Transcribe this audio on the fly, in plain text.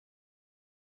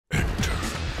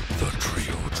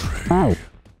Hey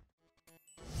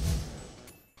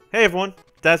everyone,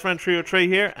 Dazman303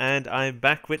 here, and I'm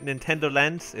back with Nintendo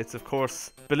Land. It's of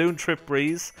course Balloon Trip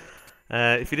Breeze.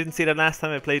 If you didn't see that last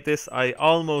time I played this, I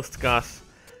almost got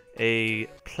a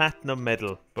platinum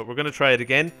medal, but we're going to try it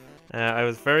again. I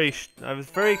was very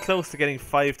close to getting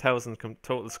 5,000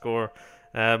 total score.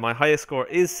 My highest score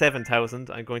is 7,000.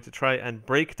 I'm going to try and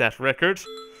break that record.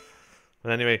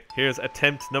 But anyway, here's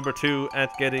attempt number 2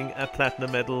 at getting a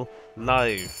platinum medal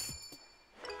live.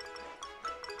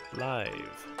 Alright,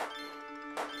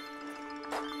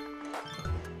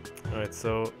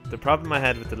 so the problem I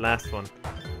had with the last one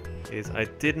is I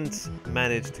didn't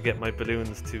manage to get my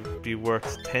balloons to be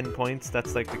worth 10 points.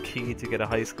 That's like the key to get a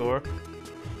high score.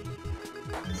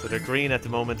 So they're green at the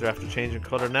moment, they're after changing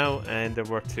colour now, and they're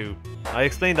worth 2. I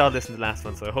explained all this in the last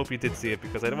one, so I hope you did see it,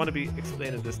 because I don't want to be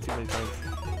explaining this too many times.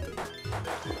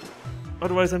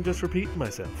 Otherwise I'm just repeating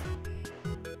myself.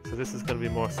 So this is going to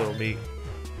be more so me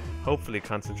hopefully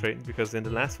concentrating, because in the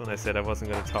last one I said I wasn't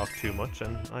going to talk too much,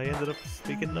 and I ended up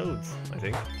speaking loads, I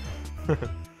think.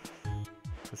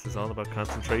 This is all about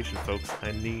concentration, folks.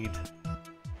 I need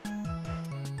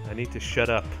to shut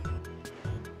up.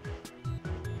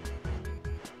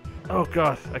 Oh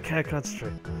god, I can't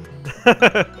concentrate.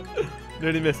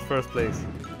 Nearly missed first place.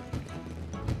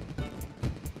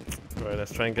 Right,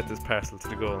 let's try and get this parcel to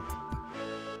the goal.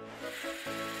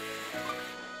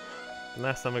 The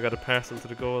last time I got a parcel to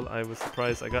the goal, I was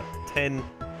surprised. I got 10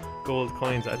 gold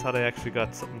coins. I thought I actually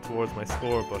got something towards my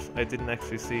score, but I didn't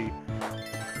actually see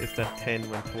if that 10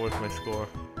 went towards my score.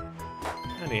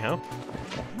 Anyhow.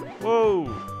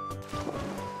 Whoa!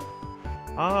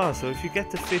 Ah, so if you get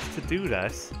the fish to do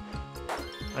that,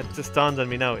 it just dawned on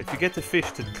me now. If you get the fish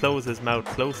to close his mouth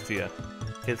close to you,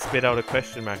 he'll spit out a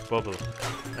question mark bubble,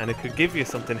 and it could give you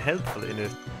something helpful in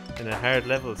a hard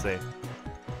level, say.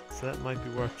 So that might be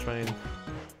worth trying.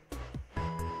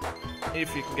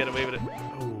 If you can get away with it.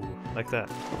 Oh, like that.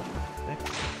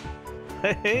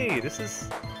 Hey, this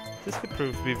could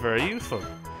prove to be very useful.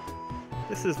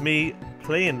 This is me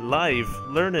playing live,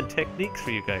 learning techniques for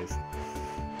you guys.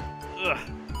 Ugh.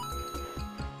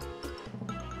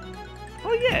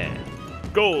 Oh yeah!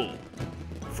 Goal!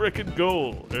 Frickin'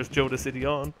 goal! There's Joe the City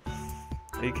on,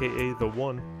 aka the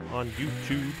one on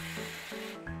YouTube.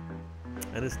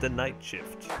 And it's the night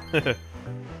shift. Alright,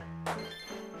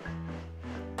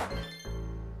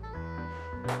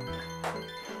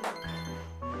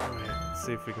 let's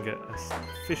see if we can get a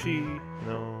fishy.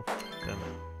 No, damn it.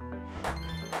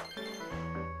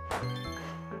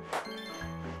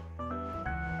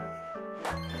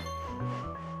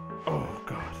 Oh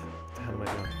god, what the hell am I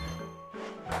doing?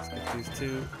 Let's get these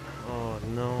two. Oh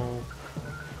no.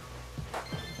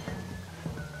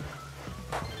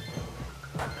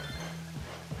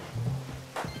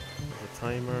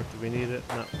 Timer, do we need it?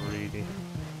 Not really. The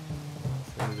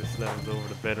sooner this level's over,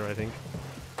 the better, I think.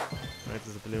 Right,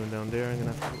 there's a balloon down there. I'm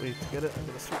gonna have to wait to get it. I'm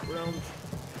gonna swoop around.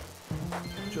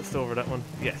 Just over that one.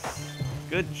 Yes.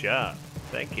 Good job.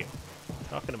 Thank you.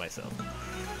 Talking to myself.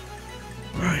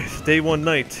 Right, day 1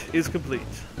 night is complete.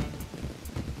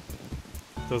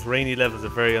 Those rainy levels are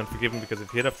very unforgiving, because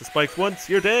if you hit off the spikes once,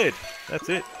 you're dead. That's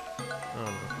it.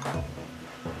 Oh no.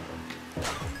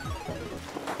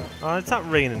 Oh, it's not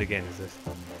raining again, is it?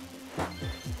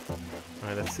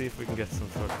 Alright, let's see if we can get some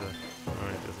sort of...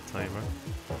 Alright, there's a timer.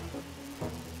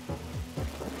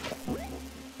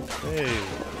 Hey!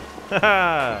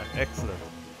 Haha! Excellent.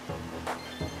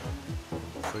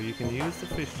 So you can use the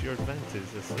fish to your advantage,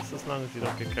 just as long as you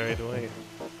don't get carried away.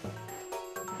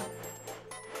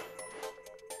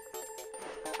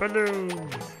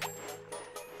 Balloons!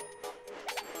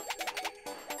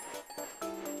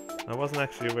 I wasn't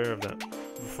actually aware of that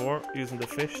before, using the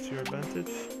fish to your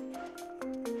advantage.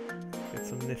 Get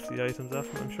some nifty items off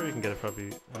them. I'm sure you can get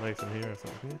probably an item here or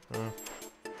something.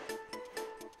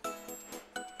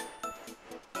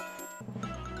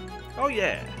 Oh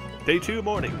yeah! Day 2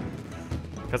 morning.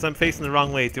 Because I'm facing the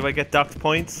wrong way, do I get docked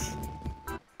points?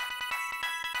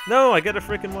 No, I get a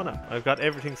freaking 1-up. I've got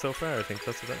everything so far, I think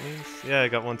that's what that means. Yeah, I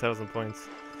got 1,000 points.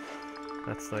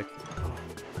 That's like... Oh.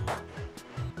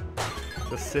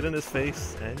 Just sit in his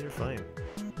face and you're fine.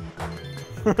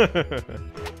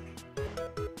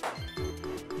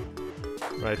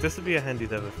 Right, this would be a handy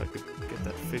level if I could get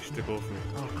that fish to go for me.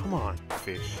 Oh, come on,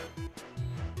 fish.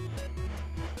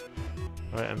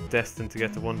 Alright, I'm destined to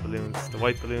get the 1 balloons. The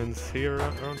white balloons here,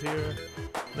 around here.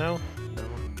 No? No.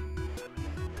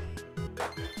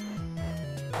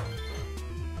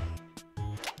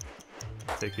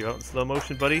 Take you out in slow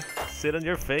motion, buddy. Sit on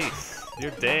your face. You're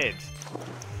dead.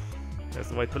 There's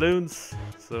the white balloons.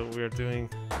 So we're doing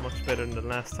much better than the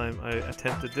last time I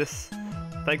attempted this.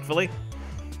 thankfully.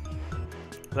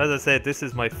 As I said, this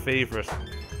is my favourite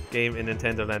game in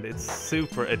Nintendo Land. It's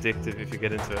super addictive if you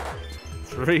get into it.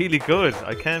 It's really good.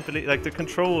 I can't believe, like, the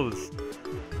controls.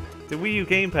 The Wii U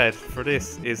gamepad for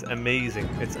this is amazing.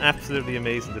 It's absolutely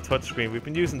amazing. The touchscreen. We've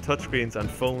been using touchscreens on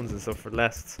phones and stuff for the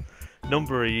last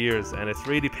number of years, and it's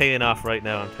really paying off right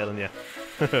now, I'm telling you.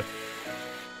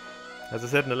 As I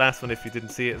said in the last one, if you didn't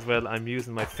see it as well, I'm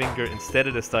using my finger instead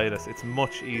of the stylus. It's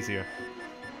much easier.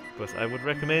 But I would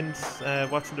recommend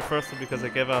watching the first one because I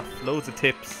gave off loads of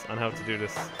tips on how to do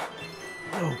this.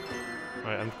 No!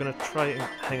 Alright, I'm gonna try and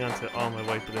hang on to all my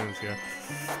white balloons here.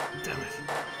 Damn it.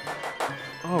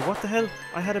 Oh, what the hell?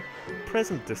 I had a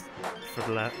present this for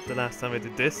the last time I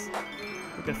did this.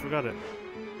 I think I forgot it.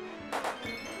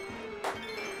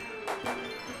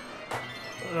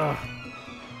 Ugh.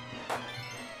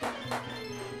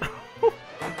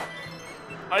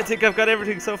 I think I've got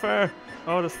everything so far.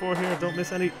 Oh, there's 4 here. Don't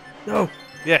miss any. No!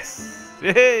 Yes!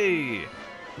 Yay!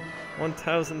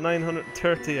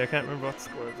 1,930. I can't remember what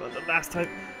score it was on the last time.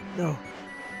 No.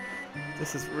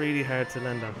 This is really hard to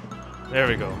land on. There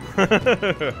we go.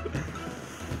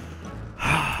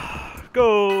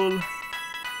 Goal!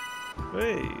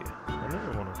 Hey,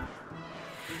 another one.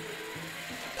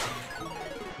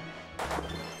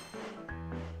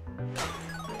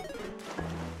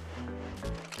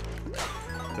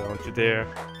 Don't you dare.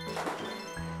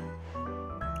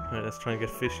 Alright, let's try and get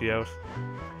Fishy out.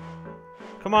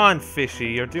 Come on, Fishy,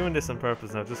 you're doing this on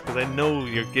purpose now, just because I know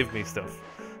you give me stuff.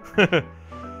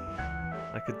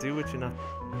 I could do with you not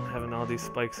having all these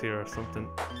spikes here or something.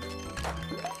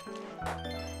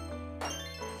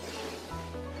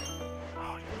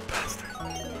 Oh, you bastard.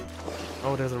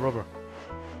 Oh, there's a rubber.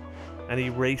 An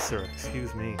eraser,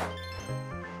 excuse me.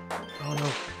 Oh no,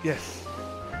 yes.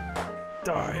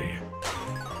 Die.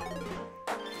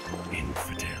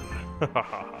 Infidel.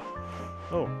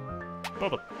 Oh,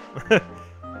 bubble.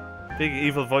 Big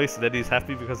evil voice, and then he's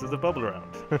happy because there's a bubble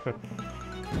around.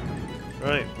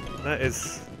 Right, that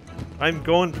is... I'm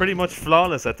going pretty much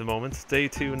flawless at the moment. Day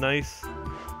 2, nice.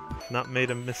 Not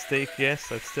made a mistake yet.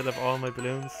 I still have all my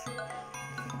balloons.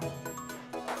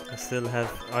 I still have...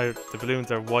 the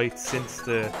balloons are white since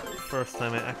the first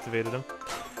time I activated them.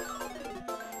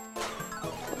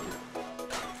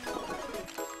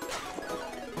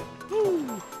 Woo!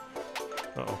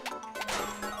 Uh-oh.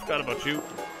 Forgot about you.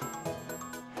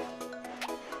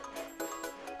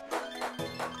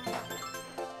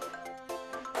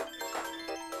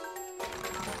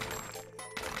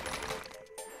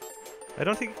 I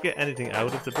don't think you get anything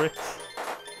out of the bricks.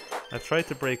 I've tried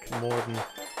to break more than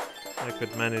I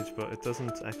could manage, but it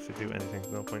doesn't actually do anything.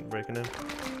 No point in breaking them.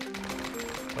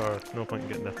 Or no point in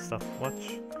getting that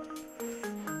stopwatch.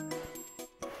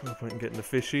 No point in getting the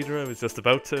fish either. I was just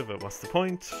about to, but what's the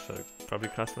point? I probably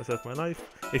cost myself my life.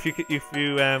 If you see,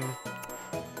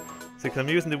 because I'm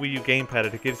using the Wii U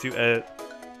gamepad, it gives you a,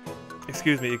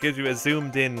 it gives you a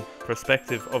zoomed in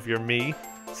perspective of your Mii.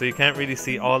 So you can't really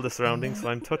see all the surroundings, so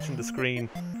I'm touching the screen.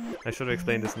 I should have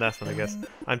explained this in the last one, I guess.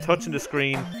 I'm touching the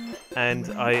screen, and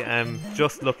I am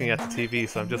just looking at the TV,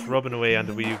 so I'm just rubbing away on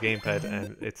the Wii U gamepad,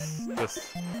 and it's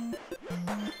just...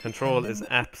 Control is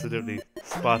absolutely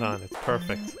spot on, it's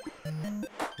perfect.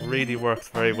 Really works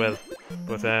very well.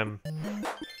 But, as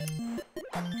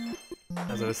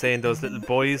I was saying, those little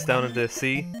boys down in the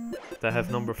sea that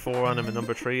have number 4 on them and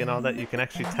number 3 and all that, you can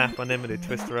actually tap on them and they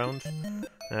twist around.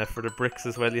 For the bricks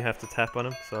as well, you have to tap on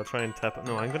them, so I'll try and tap it.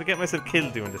 No, I'm going to get myself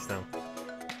killed doing this now.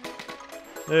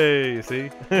 Hey, you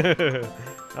see?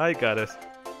 I got it.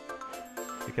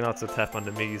 You can also tap on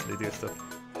the Mii's and they do stuff.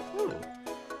 Ooh.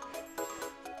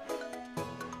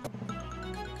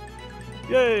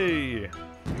 Yay!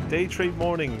 Day 3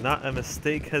 morning, not a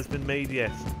mistake has been made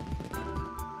yet.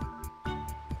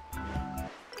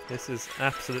 This is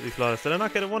absolutely flawless. Did I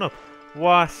not get a 1-up?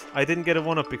 What? I didn't get a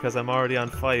 1-up because I'm already on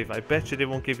 5. I bet you they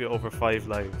won't give you over 5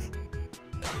 lives.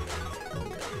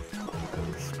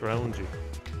 Scroungy.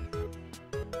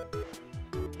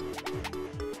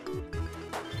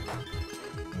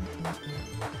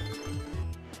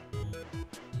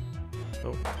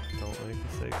 Oh, don't make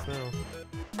mistakes now.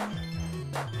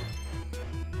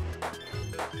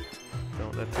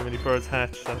 Don't let too many birds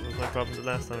hatch. That was my problem the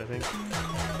last time, I think.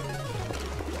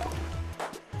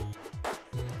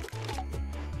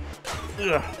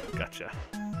 Ugh, gotcha.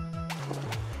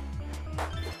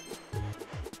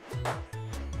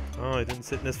 Oh, I didn't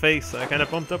sit in his face. I kind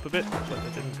of bumped up a bit, but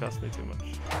it didn't cost me too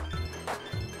much.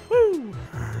 Woo!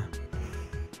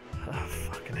 Oh,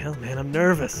 fucking hell, man, I'm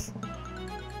nervous.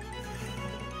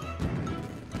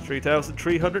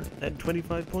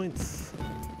 3,325 points.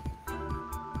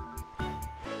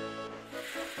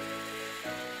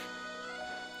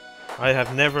 I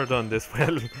have never done this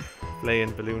well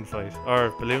playing Balloon Fight. Or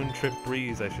Balloon Trip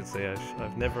Breeze, I should say.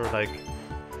 I've never, like,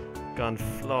 gone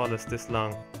flawless this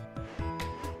long.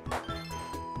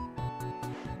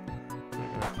 We're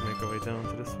gonna have to make our way down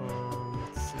to this one.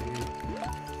 Let's see.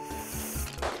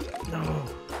 No!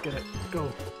 Get it.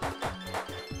 Go!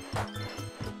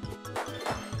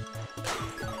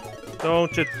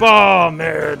 Don't you... Oh,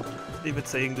 man! Leave it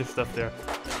say English stuff there.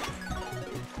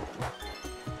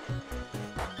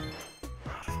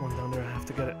 There's one down there. I have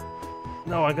to get it.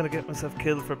 No, I'm gonna get myself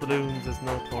killed for balloons. There's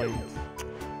no point.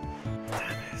 Damn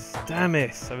it. Damn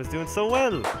it. I was doing so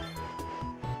well.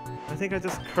 I think I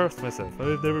just cursed myself.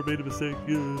 I've never made a mistake.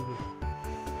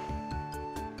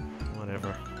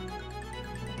 Whatever.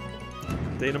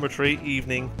 Day number 3,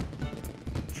 evening.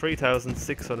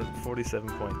 3,647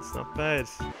 points. Not bad.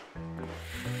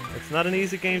 It's not an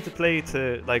easy game to play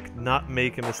to, like, not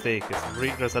make a mistake.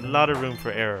 There's a lot of room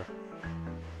for error.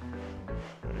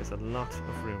 There's a lot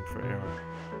of room for error.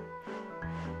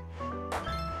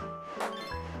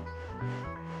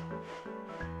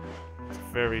 It's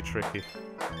very tricky.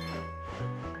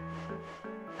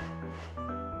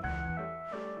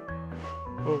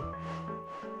 Oh.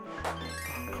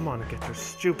 Come on and get your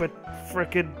stupid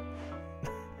frickin'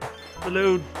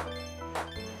 balloon.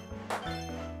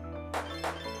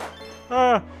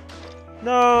 Ah!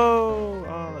 No!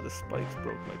 Oh, the spikes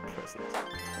broke my present.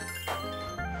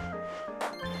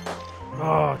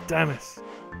 Oh, damn it!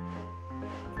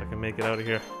 If I can make it out of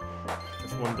here.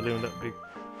 Just one balloon, that would be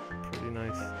pretty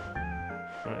nice.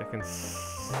 Right, I can...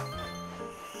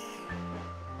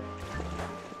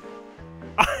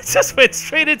 I just went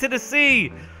straight into the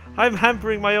sea! I'm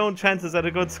hampering my own chances at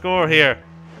a good score here.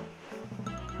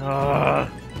 Ah.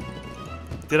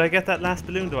 Did I get that last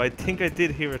balloon though? I think I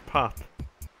did hear it pop.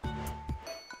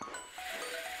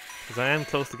 Because I am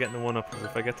close to getting the 1-up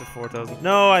if I get to 4,000.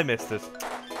 No, I missed it.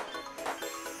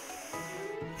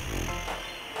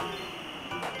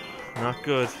 Not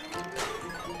good.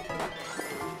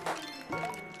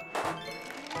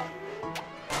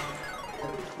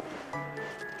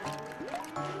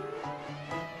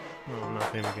 Oh,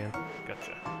 not him again.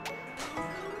 Gotcha.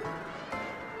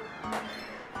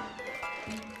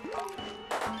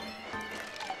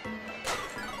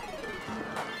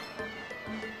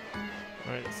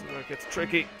 Alright, this is where it gets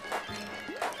tricky.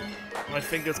 My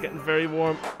finger's getting very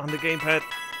warm on the gamepad.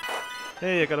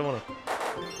 Hey, I got a 1-up.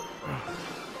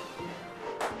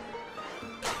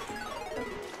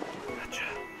 Gotcha.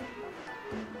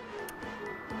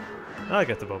 I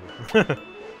get the bubble.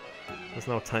 There's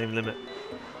no time limit.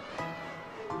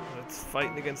 It's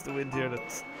fighting against the wind here.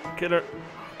 That's killer.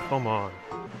 Come on.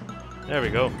 There we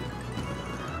go.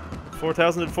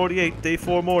 4,048, day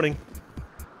 4 morning.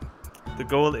 The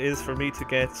goal is for me to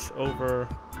get over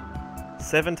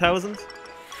 7,000.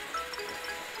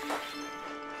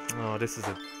 Oh, this is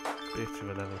a bitch of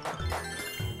a level.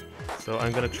 So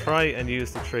I'm going to try and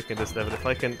use the trick in this level. If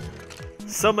I can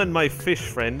summon my fish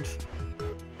friend.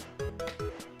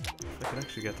 If I can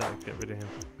actually get that, get rid of him.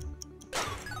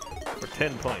 For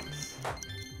 10 points.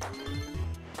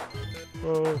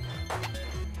 Whoa.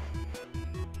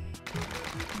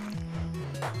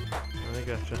 I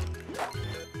gotcha.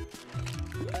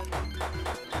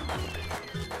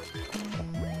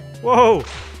 Whoa!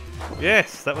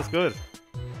 Yes, that was good.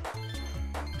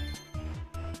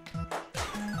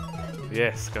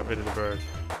 Yes, got rid of the bird.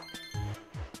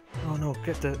 Oh no,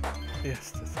 get the...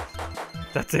 Yes,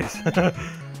 that's it. That's it.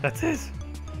 That's it.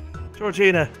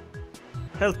 Georgina,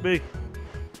 help me.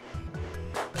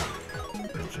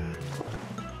 Gotcha.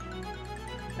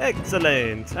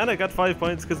 Excellent! And I got 5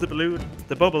 points because the balloon,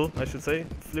 the bubble, I should say,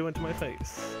 flew into my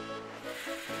face.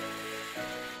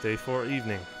 Day 4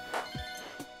 evening.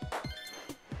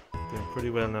 Doing pretty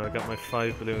well now. I got my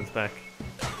 5 balloons back.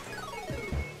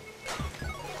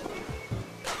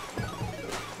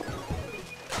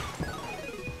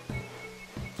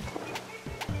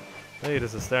 Hey,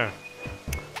 there's a star.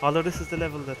 Although this is the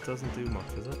level that doesn't do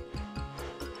much, is it?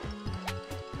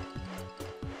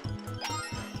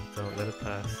 Don't let it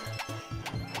pass.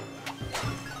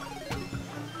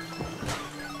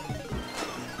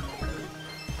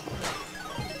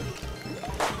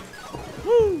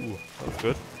 Woo! That was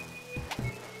good.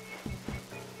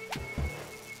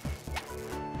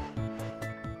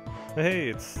 Hey,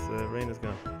 it's rain is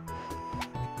gone.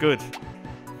 Good.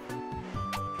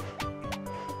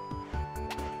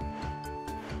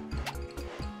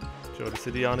 Show the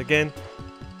city on again.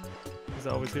 He's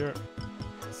always here,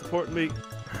 supporting me.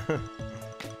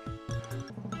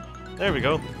 There we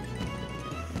go.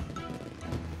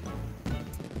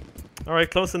 Alright,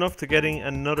 close enough to getting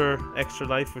another extra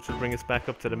life, which will bring us back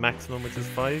up to the maximum, which is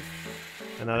 5.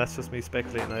 And now that's just me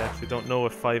speculating. I actually don't know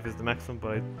if 5 is the maximum,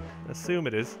 but I assume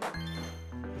it is.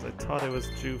 Because I thought I was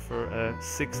due for a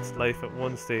 6th life at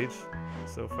one stage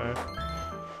so far.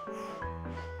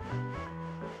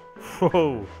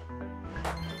 Whoa!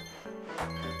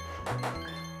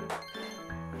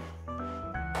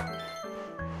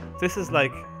 This is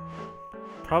like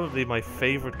probably my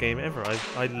favorite game ever.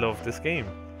 I love this game.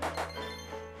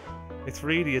 It's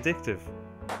really addictive.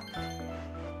 Oh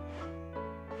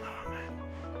man.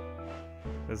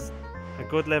 There's a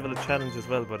good level of challenge as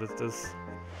well, but it's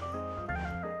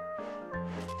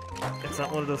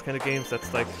not one of those kind of games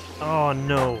that's like, oh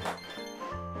no,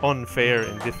 unfair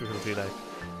in difficulty like.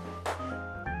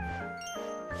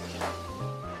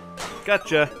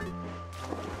 Gotcha!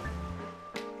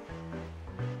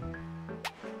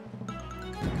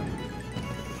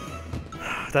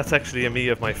 That's actually a me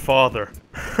of my father.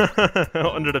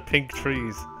 Under the pink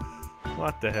trees.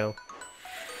 What the hell?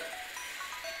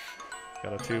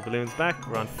 Got our 2 balloons back.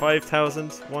 We're on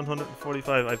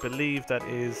 5,145. I believe that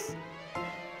is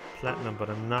platinum, but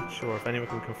I'm not sure. If anyone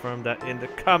can confirm that in the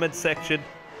comment section.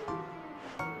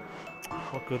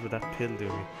 What good would that pill do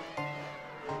me?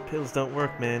 Pills don't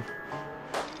work, man.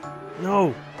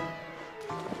 No!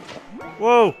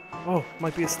 Whoa! Oh,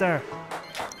 might be a star.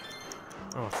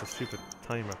 Oh, it's a stupid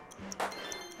timer.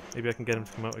 Maybe I can get him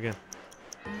to come out again.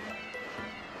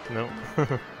 No.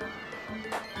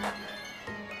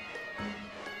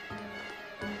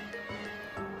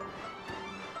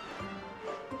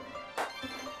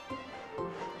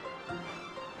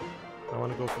 I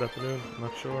want to go for that balloon. I'm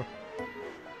not sure.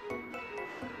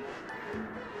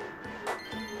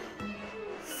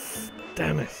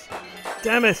 Damn it!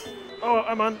 Damn it! Oh,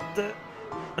 I'm on the...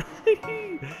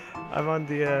 I'm on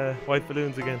the white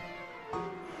balloons again.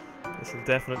 This will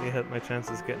definitely help my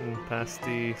chances getting past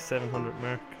the 700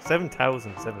 mark.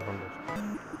 7,700.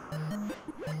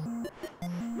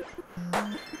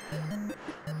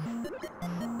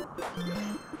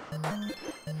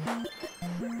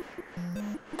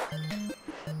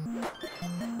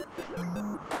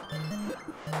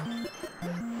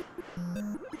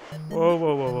 Whoa,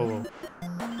 whoa, whoa, whoa, whoa.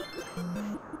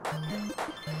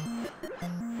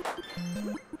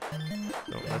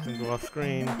 Don't let them go off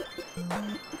screen.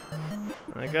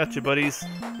 I got you, buddies.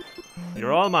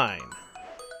 You're all mine.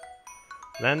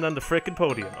 Land on the frickin'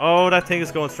 podium. Oh, that thing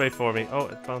is going straight for me. Oh,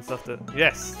 it bounced off the...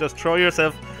 Yes! Just throw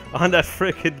yourself on that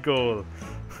frickin' goal.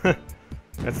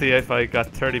 Let's see if I got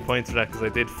 30 points for that, because I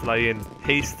did fly in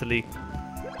hastily.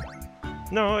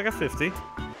 No, I got 50.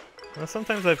 Well,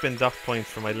 sometimes I've been docked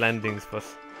points for my landings, but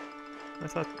I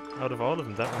thought out of all of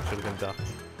them, that one should have been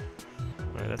docked.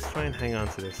 Alright, let's try and hang on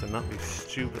to this and not be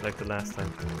stupid like the last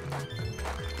time.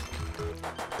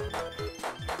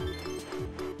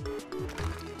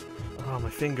 Oh, my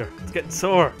finger. It's getting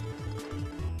sore.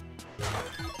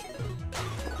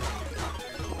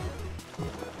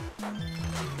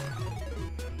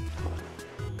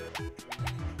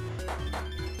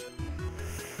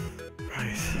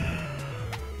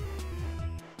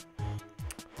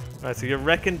 Right, so your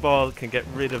wrecking ball can get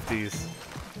rid of these.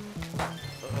 I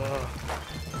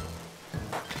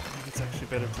think it's actually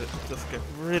better to just get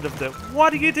rid of them.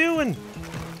 What are you doing?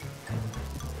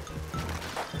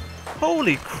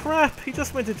 Holy crap, he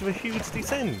just went into a huge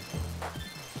descent.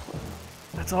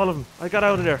 That's all of them. I got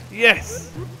out of there.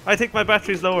 Yes! I think my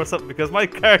battery's low or something because my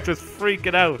character's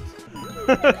freaking out.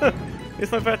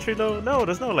 Is my battery low? No,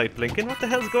 there's no light blinking. What the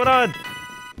hell's going on?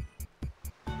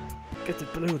 Get the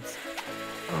balloons.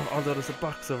 Oh, although there's a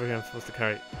box over here I'm supposed to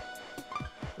carry.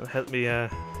 It'll help me,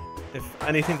 if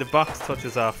anything the box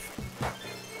touches off,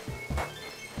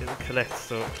 it'll collect,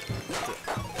 so...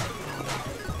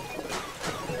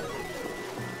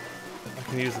 I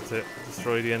can use it to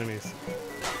destroy the enemies.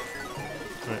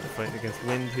 Right, we're fighting against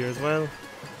wind here as well.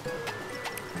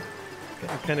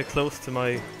 Getting kind of close to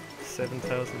my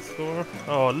 7,000 score.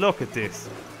 Oh, look at this.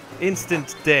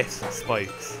 Instant death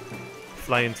spikes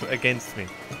flying against me.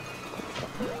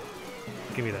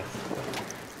 Give me that.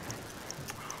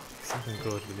 Something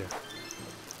good, will you?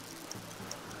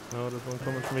 No, there's one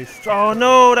coming for me. Oh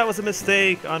no, that was a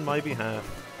mistake on my behalf.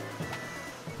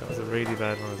 That was a really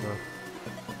bad one as well.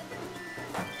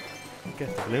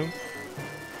 Get the balloon.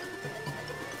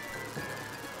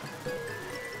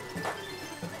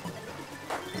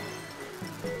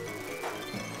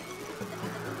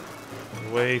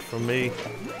 Away from me.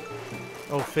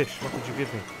 Oh, fish, what did you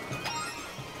give me?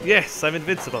 Yes, I'm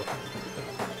invincible.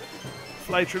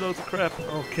 Fly through loads of crap.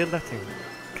 Oh, kill that thing.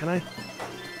 Can I?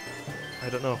 I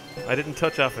don't know. I didn't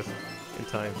touch off it in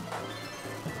time.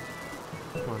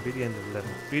 Come Come on, be the end of the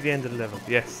level. Be the end of the level.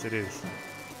 Yes, it is.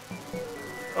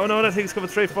 Oh no, that thing's coming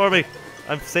straight for me.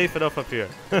 I'm safe enough up here.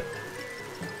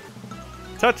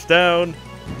 Touchdown!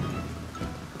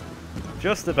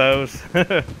 Just about.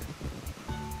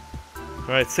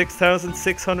 Alright,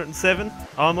 6,607.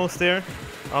 Almost there.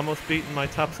 Almost beating my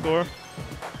top score.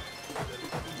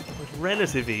 With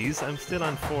relative ease, I'm still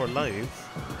on 4 lives.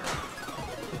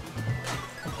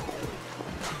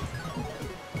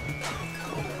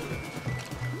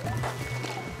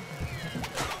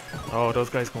 Oh, those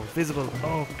guys go invisible.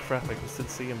 Oh crap, I can still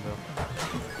see him though.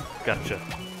 Gotcha.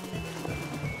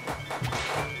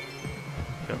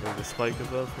 Got rid of the spike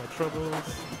as well for my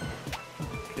troubles.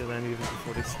 Kill any of them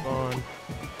before they spawn.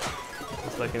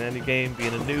 Just like in any game,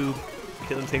 being a noob,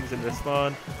 killing things in their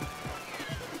spawn.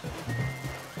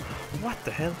 What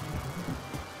the hell?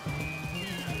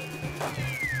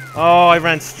 Oh, I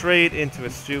ran straight into a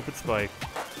stupid spike.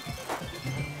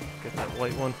 Get that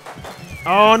white one.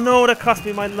 Oh no, that cost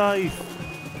me my life!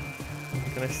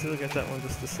 Can I still get that one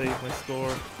just to save my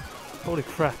score? Holy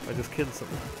crap, I just killed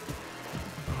something.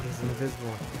 Oh, there's an invisible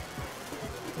one.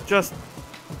 Just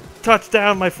touch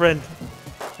down, my friend.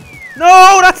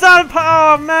 No, that's not.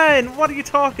 Oh man, what are you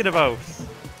talking about?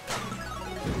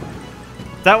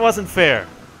 That wasn't fair.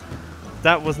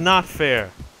 That was not fair.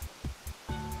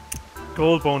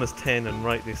 Gold bonus 10, and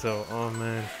rightly so. Oh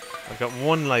man, I've got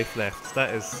 1 life left.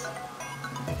 That is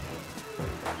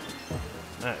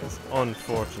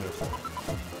unfortunate.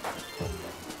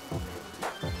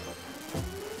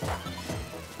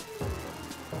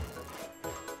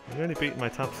 I'm nearly beating my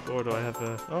top score, though. I have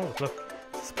a... Oh, look.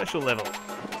 Special level.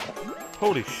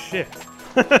 Holy shit.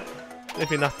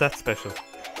 Maybe not that special.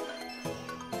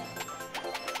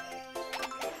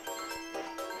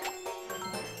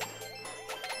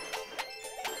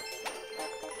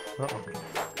 Uh-oh.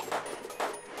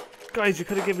 Guys, you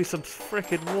could have given me some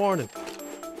frickin' warning.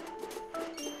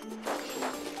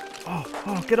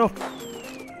 Oh, get up!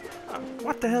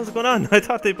 What the hell's going on? I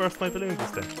thought they burst my balloon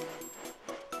just then.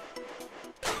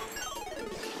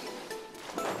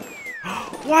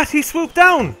 What? He swooped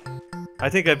down! I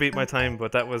think I beat my time,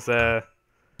 but that was,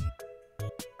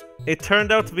 it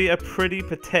turned out to be a pretty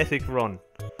pathetic run.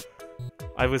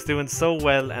 I was doing so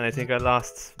well, and I think I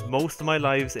lost most of my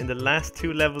lives in the last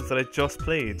 2 levels that I just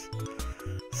played.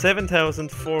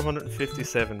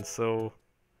 7,457, so...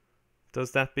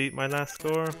 Does that beat my last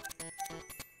score?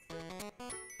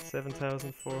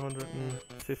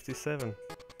 7,457.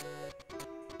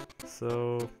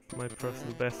 So my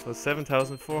personal best was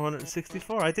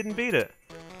 7,464. I didn't beat it.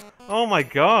 Oh my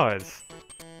god.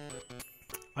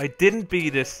 I didn't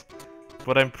beat it,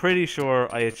 but I'm pretty sure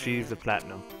I achieved the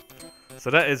platinum. So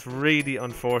that is really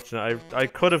unfortunate. I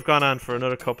could have gone on for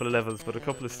another couple of levels, but a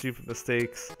couple of stupid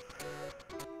mistakes.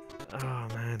 Oh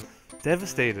man.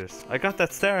 Devastated. I got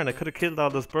that star and I could have killed all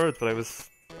those birds, but I was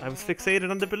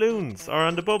fixated on the balloons, or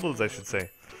on the bubbles I should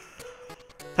say.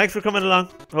 Thanks for coming along.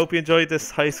 I hope you enjoyed this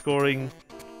high scoring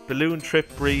balloon trip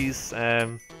breeze.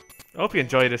 I hope you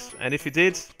enjoyed it, and if you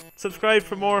did, subscribe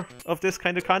for more of this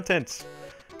kind of content.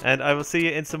 And I will see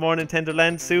you in some more Nintendo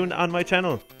Land soon on my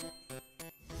channel.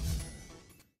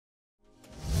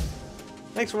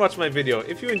 Thanks for watching my video.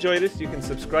 If you enjoyed it, you can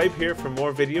subscribe here for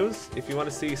more videos. If you want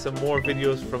to see some more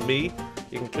videos from me,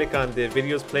 you can click on the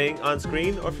videos playing on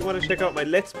screen, or if you want to check out my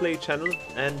Let's Play channel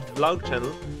and vlog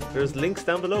channel, there's links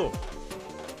down below.